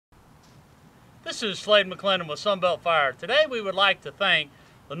This is Slade McClendon with Sunbelt Fire. Today we would like to thank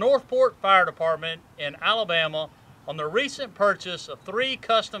the Northport Fire Department in Alabama on their recent purchase of 3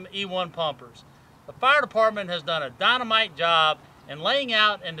 custom E1 pumpers. The fire department has done a dynamite job in laying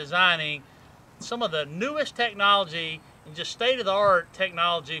out and designing some of the newest technology and just state-of-the-art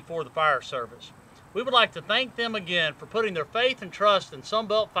technology for the fire service. We would like to thank them again for putting their faith and trust in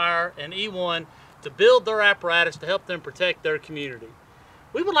Sunbelt Fire and E1 to build their apparatus to help them protect their community.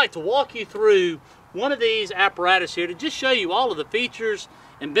 We would like to walk you through one of these apparatus here to just show you all of the features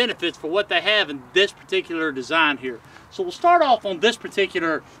and benefits for what they have in this particular design here. So we'll start off on this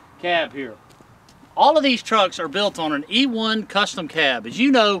particular cab here. All of these trucks are built on an E1 custom cab. As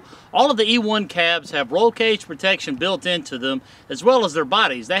you know, all of the E1 cabs have roll cage protection built into them, as well as their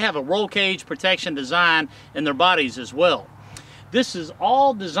bodies. They have a roll cage protection design in their bodies as well. This is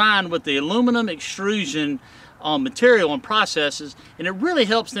all designed with the aluminum extrusion material and processes, and it really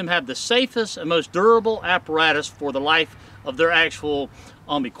helps them have the safest and most durable apparatus for the life of their actual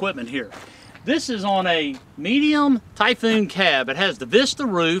equipment here. This is on a medium Typhoon cab. It has the Vista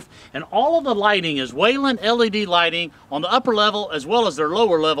roof, and all of the lighting is Wayland LED lighting on the upper level as well as their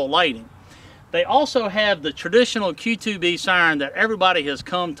lower level lighting. They also have the traditional Q2B siren that everybody has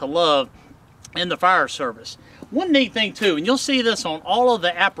come to love in the fire service. One neat thing too, and you'll see this on all of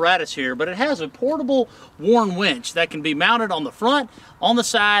the apparatus here, but it has a portable worn winch that can be mounted on the front, on the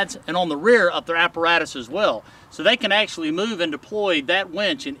sides, and on the rear of their apparatus as well. So they can actually move and deploy that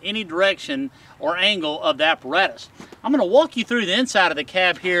winch in any direction or angle of the apparatus. I'm going to walk you through the inside of the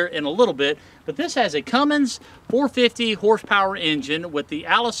cab here in a little bit, but this has a Cummins 450 horsepower engine with the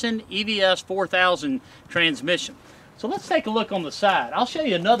Allison EVS 4000 transmission. So let's take a look on the side. I'll show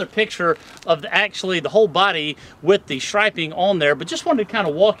you another picture of actually the whole body with the striping on there, but just wanted to kind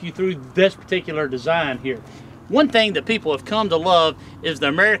of walk you through this particular design here. One thing that people have come to love is the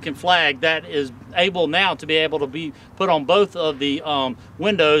American flag that is able now to be able to be put on both of the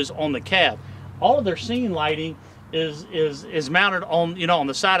windows on the cab. All of their scene lighting is mounted on, on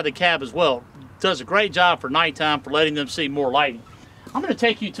the side of the cab as well. Does a great job for nighttime for letting them see more lighting. I'm going to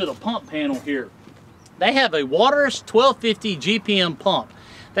take you to the pump panel here. They have a Waters 1250 GPM pump.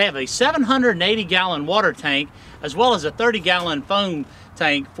 They have a 780-gallon water tank as well as a 30-gallon foam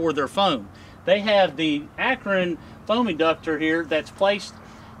tank for their foam. They have the Akron foam inductor here that's placed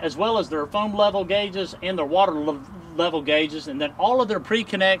as well as their foam level gauges and their water level gauges, and then all of their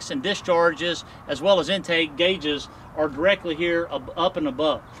pre-connects and discharges as well as intake gauges are directly here up and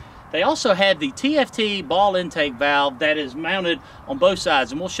above. They also have the TFT ball intake valve that is mounted on both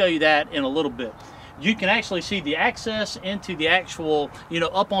sides, and we'll show you that in a little bit. You can actually see the access into the actual,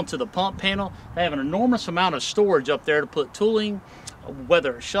 up onto the pump panel. They have an enormous amount of storage up there to put tooling,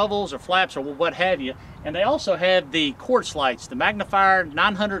 whether it's shovels or flaps or what have you. And they also have the quartz lights, the magnifier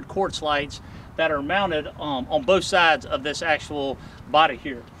 900 quartz lights that are mounted on both sides of this actual body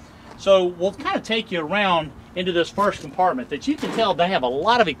here. So we'll kind of take you around into this first compartment that you can tell they have a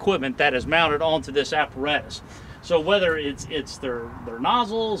lot of equipment that is mounted onto this apparatus. So whether it's their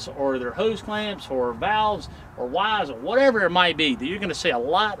nozzles or their hose clamps or valves or wires or whatever it might be, you're going to see a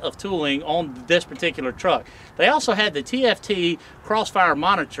lot of tooling on this particular truck. They also have the TFT crossfire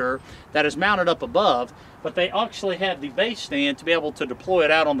monitor that is mounted up above, but they actually have the base stand to be able to deploy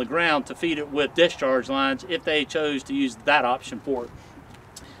it out on the ground to feed it with discharge lines if they chose to use that option for it.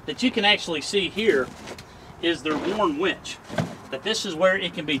 That you can actually see here is their worn winch. That this is where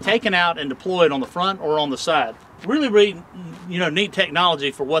it can be taken out and deployed on the front or on the side. Really, neat technology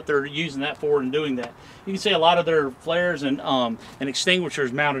for what they're using that for and doing that. You can see a lot of their flares and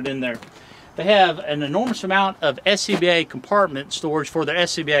extinguishers mounted in there. They have an enormous amount of SCBA compartment storage for their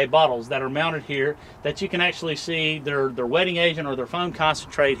SCBA bottles that are mounted here, that you can actually see their wetting agent or their foam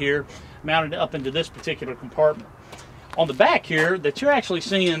concentrate here mounted up into this particular compartment. On the back here, that you're actually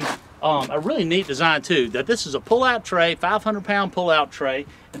seeing a really neat design too, that this is a pull-out tray, 500-pound pull-out tray,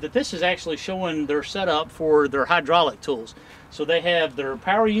 and that this is actually showing their setup for their hydraulic tools. So they have their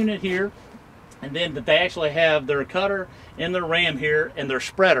power unit here, and then that they actually have their cutter and their ram here and their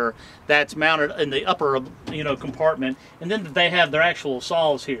spreader that's mounted in the upper compartment, and then that they have their actual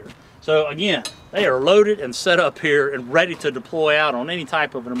saws here. So again, they are loaded and set up here and ready to deploy out on any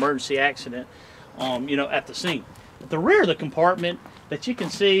type of an emergency accident at the scene. At the rear of the compartment, that you can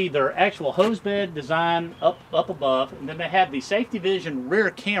see their actual hose bed design up above, and then they have the safety vision rear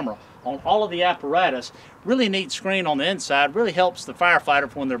camera on all of the apparatus. Really neat screen on the inside, really helps the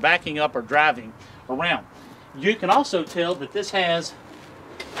firefighter when they're backing up or driving around. You can also tell that this has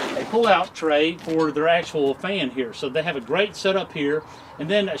a pull-out tray for their actual fan here. So they have a great setup here, and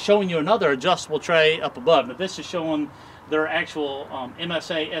then showing you another adjustable tray up above. Now this is showing their actual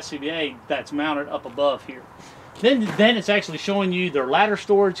MSA SCBA that's mounted up above here. Then it's actually showing you their ladder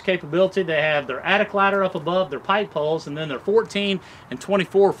storage capability. They have their attic ladder up above, their pipe poles, and then their 14 and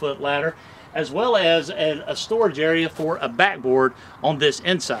 24 foot ladder, as well as a storage area for a backboard on this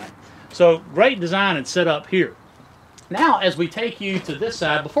inside. So great design and setup here. Now, as we take you to this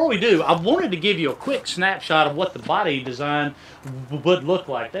side, before we do, I wanted to give you a quick snapshot of what the body design would look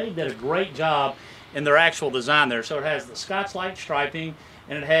like. They did a great job in their actual design there. So it has the Scotch-Lite striping,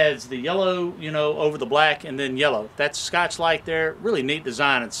 and it has the yellow, you know, over the black and then yellow. That's Scotch-Lite there. Really neat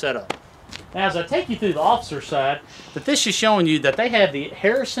design and setup. Now, as I take you through the officer side, this is showing you that they have the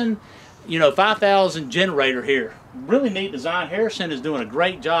Harrison, you know, 5000 generator here. Really neat design. Harrison is doing a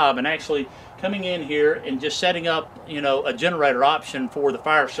great job and actually coming in here and just setting up, you know, a generator option for the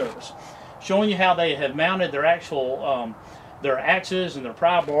fire service. Showing you how they have mounted their actual, their axes and their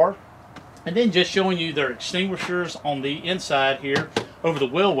pry bar. And then just showing you their extinguishers on the inside here over the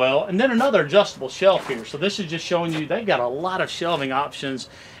wheel well, and then another adjustable shelf here. So this is just showing you they've got a lot of shelving options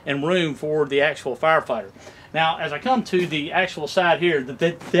and room for the actual firefighter. Now, as I come to the actual side here,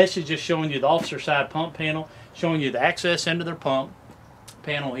 this is just showing you the officer side pump panel, showing you the access into their pump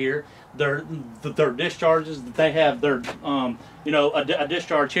panel here, their discharges that they have, their you know, a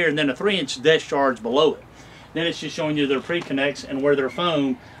discharge here, and then a 3-inch discharge below it. Then it's just showing you their pre-connects and where their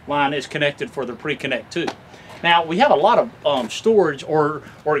phone line is connected for their pre-connect too. Now, we have a lot of storage or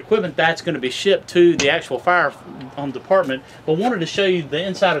equipment that's going to be shipped to the actual fire department, but wanted to show you the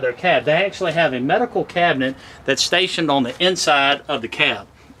inside of their cab. They actually have a medical cabinet that's stationed on the inside of the cab.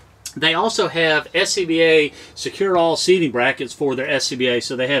 They also have SCBA secure all seating brackets for their SCBA,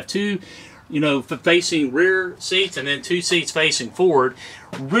 so they have 2, you know, facing rear seats and then 2 seats facing forward.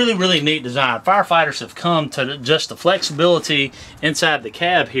 Really neat design. Firefighters have come to just the flexibility inside the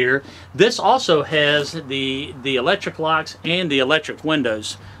cab here. This also has the electric locks and the electric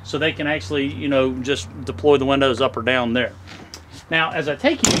windows, so they can actually, you know, just deploy the windows up or down there. Now, as I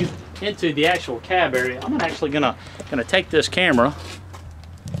take you into the actual cab area, I'm actually gonna take this camera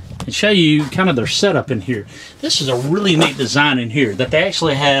and show you kind of their setup in here. This is a really neat design in here, that they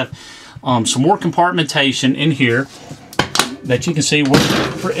actually have some more compartmentation in here that you can see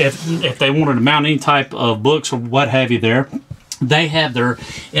if they wanted to mount any type of books or what have you there. They have their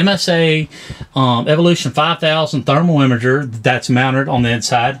MSA Evolution 5000 thermal imager that's mounted on the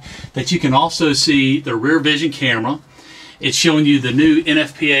inside, that you can also see the rear vision camera. It's showing you the new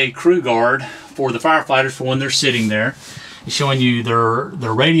NFPA crew guard for the firefighters for when they're sitting there. It's showing you their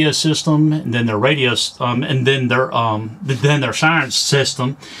radio system, and then their radio, and then their siren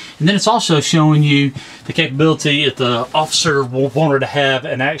system, and then it's also showing you the capability if the officer wanted to have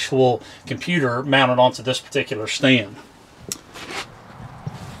an actual computer mounted onto this particular stand.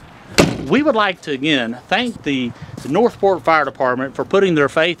 We would like to again thank the Northport Fire Department for putting their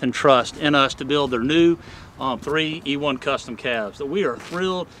faith and trust in us to build their new 3 E1 custom cabs. That we are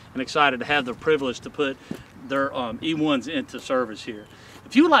thrilled and excited to have the privilege to put their E1s into service here.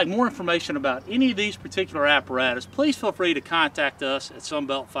 If you would like more information about any of these particular apparatus, please feel free to contact us at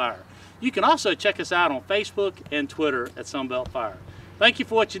Sunbelt Fire. You can also check us out on Facebook and Twitter at Sunbelt Fire. Thank you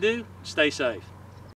for what you do. Stay safe.